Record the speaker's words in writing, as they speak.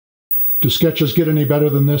Do sketches get any better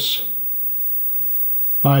than this?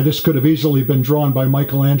 This could have easily been drawn by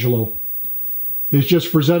Michelangelo. It's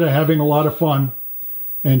just Frazetta having a lot of fun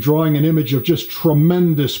and drawing an image of just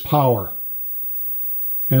tremendous power.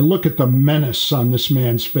 And look at the menace on this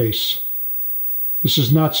man's face. This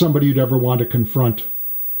is not somebody you'd ever want to confront.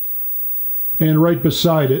 And right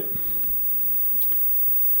beside it,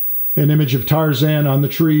 an image of Tarzan on the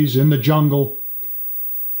trees in the jungle.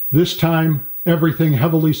 This time, everything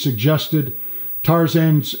heavily suggested.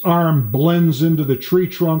 Tarzan's arm blends into the tree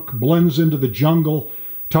trunk, blends into the jungle.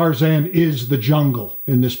 Tarzan is the jungle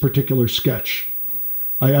in this particular sketch.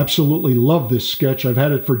 I absolutely love this sketch. I've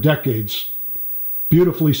had it for decades.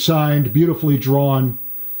 Beautifully signed, beautifully drawn,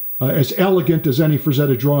 as elegant as any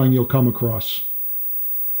Frazetta drawing you'll come across.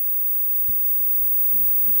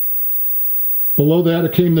 Below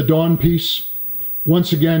that came the Dawn piece.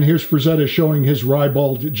 Once again, here's Frazetta showing his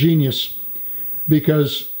ribald genius,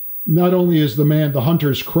 because not only is the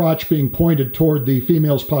hunter's crotch being pointed toward the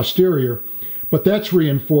female's posterior, but that's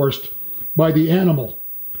reinforced by the animal,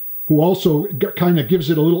 who also kind of gives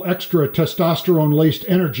it a little extra testosterone-laced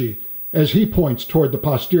energy as he points toward the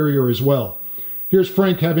posterior as well. Here's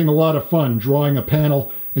Frank having a lot of fun drawing a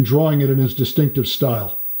panel and drawing it in his distinctive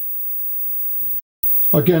style.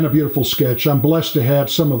 Again, a beautiful sketch. I'm blessed to have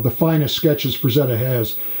some of the finest sketches Frazetta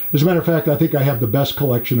has. As a matter of fact, I think I have the best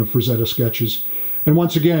collection of Frazetta sketches. And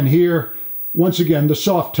once again, here, the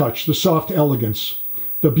soft touch, the soft elegance,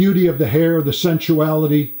 the beauty of the hair, the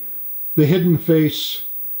sensuality, the hidden face,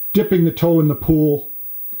 dipping the toe in the pool.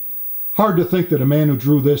 Hard to think that a man who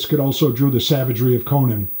drew this could also draw the savagery of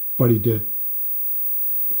Conan, but he did.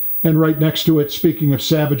 And right next to it, speaking of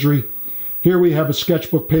savagery, here we have a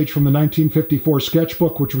sketchbook page from the 1954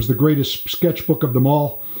 sketchbook, which was the greatest sketchbook of them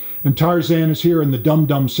all. And Tarzan is here in the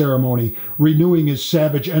dum-dum ceremony, renewing his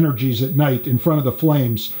savage energies at night in front of the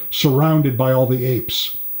flames, surrounded by all the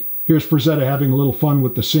apes. Here's Frazetta having a little fun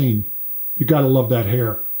with the scene. You gotta love that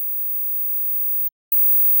hair.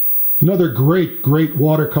 Another great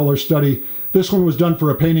watercolor study. This one was done for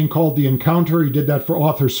a painting called The Encounter. He did that for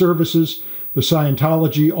Author Services, the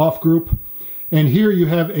Scientology off group. And here you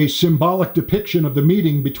have a symbolic depiction of the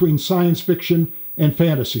meeting between science fiction and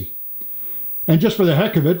fantasy. And just for the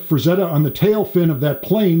heck of it, Frazetta, on the tail fin of that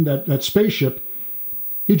plane, that spaceship,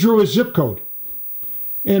 he drew his zip code.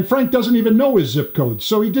 And Frank doesn't even know his zip code,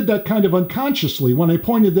 so he did that kind of unconsciously. When I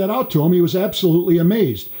pointed that out to him, he was absolutely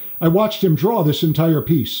amazed. I watched him draw this entire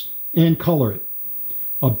piece and color it.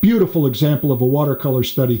 A beautiful example of a watercolor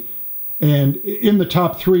study, and in the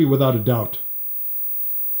top 3 without a doubt.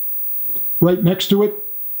 Right next to it,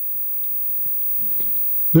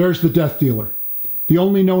 there's the Death Dealer, the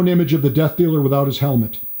only known image of the Death Dealer without his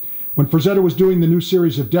helmet. When Frazetta was doing the new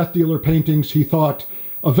series of Death Dealer paintings, he thought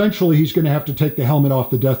eventually he's going to have to take the helmet off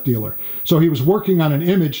the Death Dealer. So he was working on an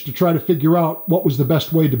image to try to figure out what was the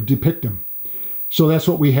best way to depict him. So that's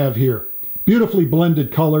what we have here. Beautifully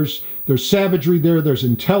blended colors. There's savagery there. There's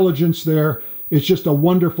intelligence there. It's just a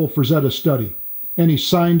wonderful Frazetta study. And he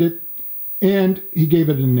signed it, and he gave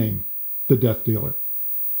it a name. The Death Dealer.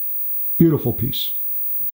 Beautiful piece.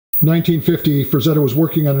 1950, Frazetta was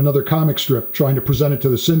working on another comic strip, trying to present it to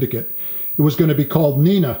the syndicate. It was going to be called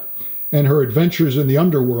Nina and Her Adventures in the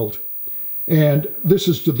Underworld. And this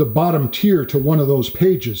is the bottom tier to one of those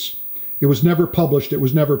pages. It was never published. It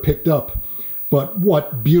was never picked up. But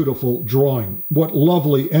what beautiful drawing. What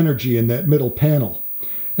lovely energy in that middle panel.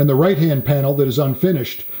 And the right-hand panel that is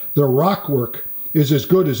unfinished, the rock work, is as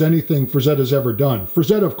good as anything Frazetta's ever done.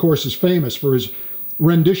 Frazetta, of course, is famous for his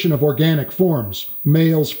rendition of organic forms,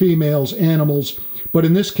 males, females, animals, but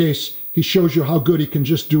in this case, he shows you how good he can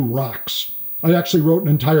just do rocks. I actually wrote an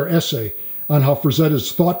entire essay on how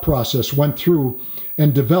Frazetta's thought process went through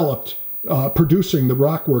and developed producing the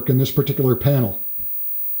rock work in this particular panel.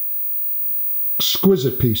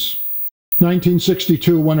 Exquisite piece.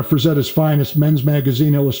 1962, one of Frazetta's finest men's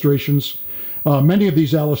magazine illustrations. Many of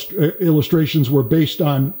these illustrations were based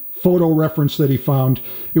on photo reference that he found.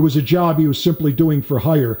 It was a job he was simply doing for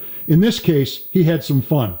hire. In this case, he had some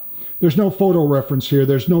fun. There's no photo reference here.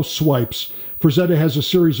 There's no swipes. Frazetta has a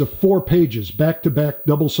series of 4 pages, back-to-back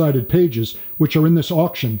double-sided pages, which are in this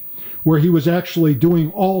auction, where he was actually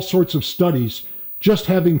doing all sorts of studies, just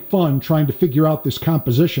having fun trying to figure out this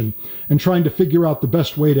composition and trying to figure out the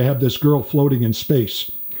best way to have this girl floating in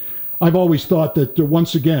space. I've always thought that,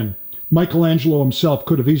 once again, Michelangelo himself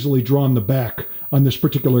could have easily drawn the back on this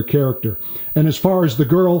particular character. And as far as the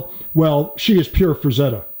girl, well, she is pure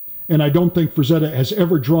Frazetta. And I don't think Frazetta has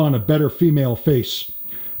ever drawn a better female face.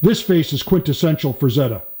 This face is quintessential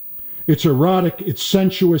Frazetta. It's erotic, it's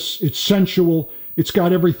sensuous, it's sensual, it's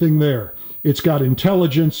got everything there. It's got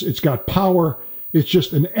intelligence. It's got power. It's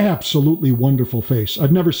just an absolutely wonderful face.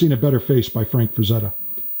 I've never seen a better face by Frank Frazetta.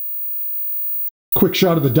 Quick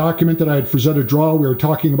shot of the document that I had Frazetta draw. We were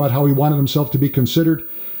talking about how he wanted himself to be considered.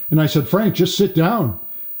 And I said, Frank, just sit down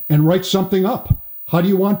and write something up. How do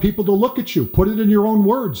you want people to look at you? Put it in your own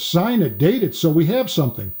words. Sign it. Date it so we have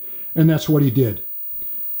something. And that's what he did.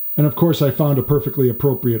 And of course, I found a perfectly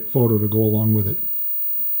appropriate photo to go along with it.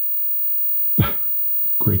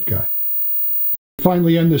 Great guy.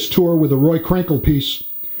 Finally end this tour with a Roy Krenkel piece.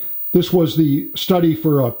 This was the study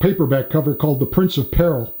for a paperback cover called The Prince of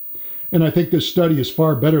Peril. And I think this study is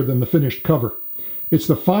far better than the finished cover. It's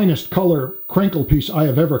the finest color Krenkel piece I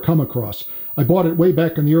have ever come across. I bought it way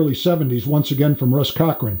back in the early 70s, once again from Russ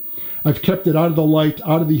Cochran. I've kept it out of the light,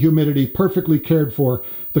 out of the humidity, perfectly cared for.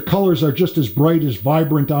 The colors are just as bright, as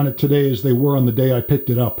vibrant on it today as they were on the day I picked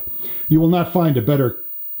it up. You will not find a better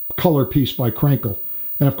color piece by Krenkel.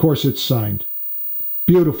 And of course, it's signed.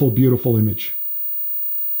 Beautiful, beautiful image.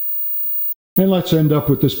 And let's end up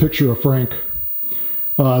with this picture of Frank.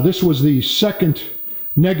 This was the second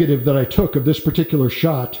negative that I took of this particular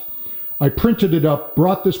shot. I printed it up,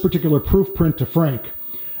 brought this particular proof print to Frank,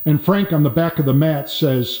 and Frank on the back of the mat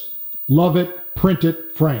says, "Love it, print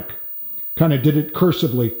it, Frank." Kind of did it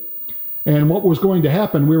cursively. And what was going to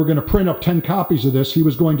happen, we were going to print up 10 copies of this, he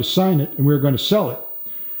was going to sign it, and we were going to sell it.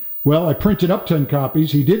 Well, I printed up 10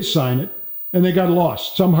 copies, he did sign it, and they got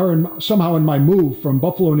lost. Somehow in my move from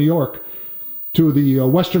Buffalo, New York to the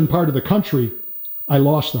western part of the country, I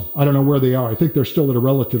lost them. I don't know where they are. I think they're still at a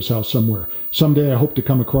relative's house somewhere. Someday I hope to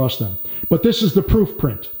come across them. But this is the proof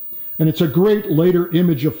print. And it's a great later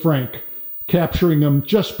image of Frank, capturing him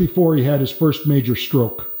just before he had his first major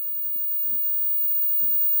stroke.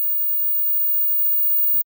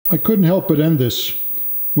 I couldn't help but end this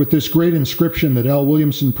with this great inscription that Al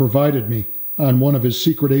Williamson provided me on one of his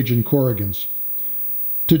secret agent Corrigans.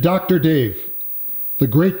 To Dr. Dave, the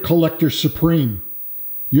great collector supreme,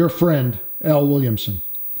 your friend, Al Williamson.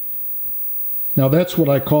 Now that's what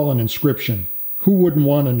I call an inscription. Who wouldn't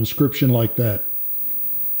want an inscription like that?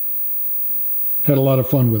 Had a lot of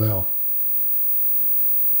fun with Al.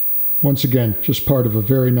 Once again, just part of a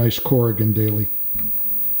very nice Corrigan daily.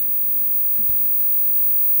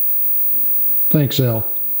 Thanks, Al.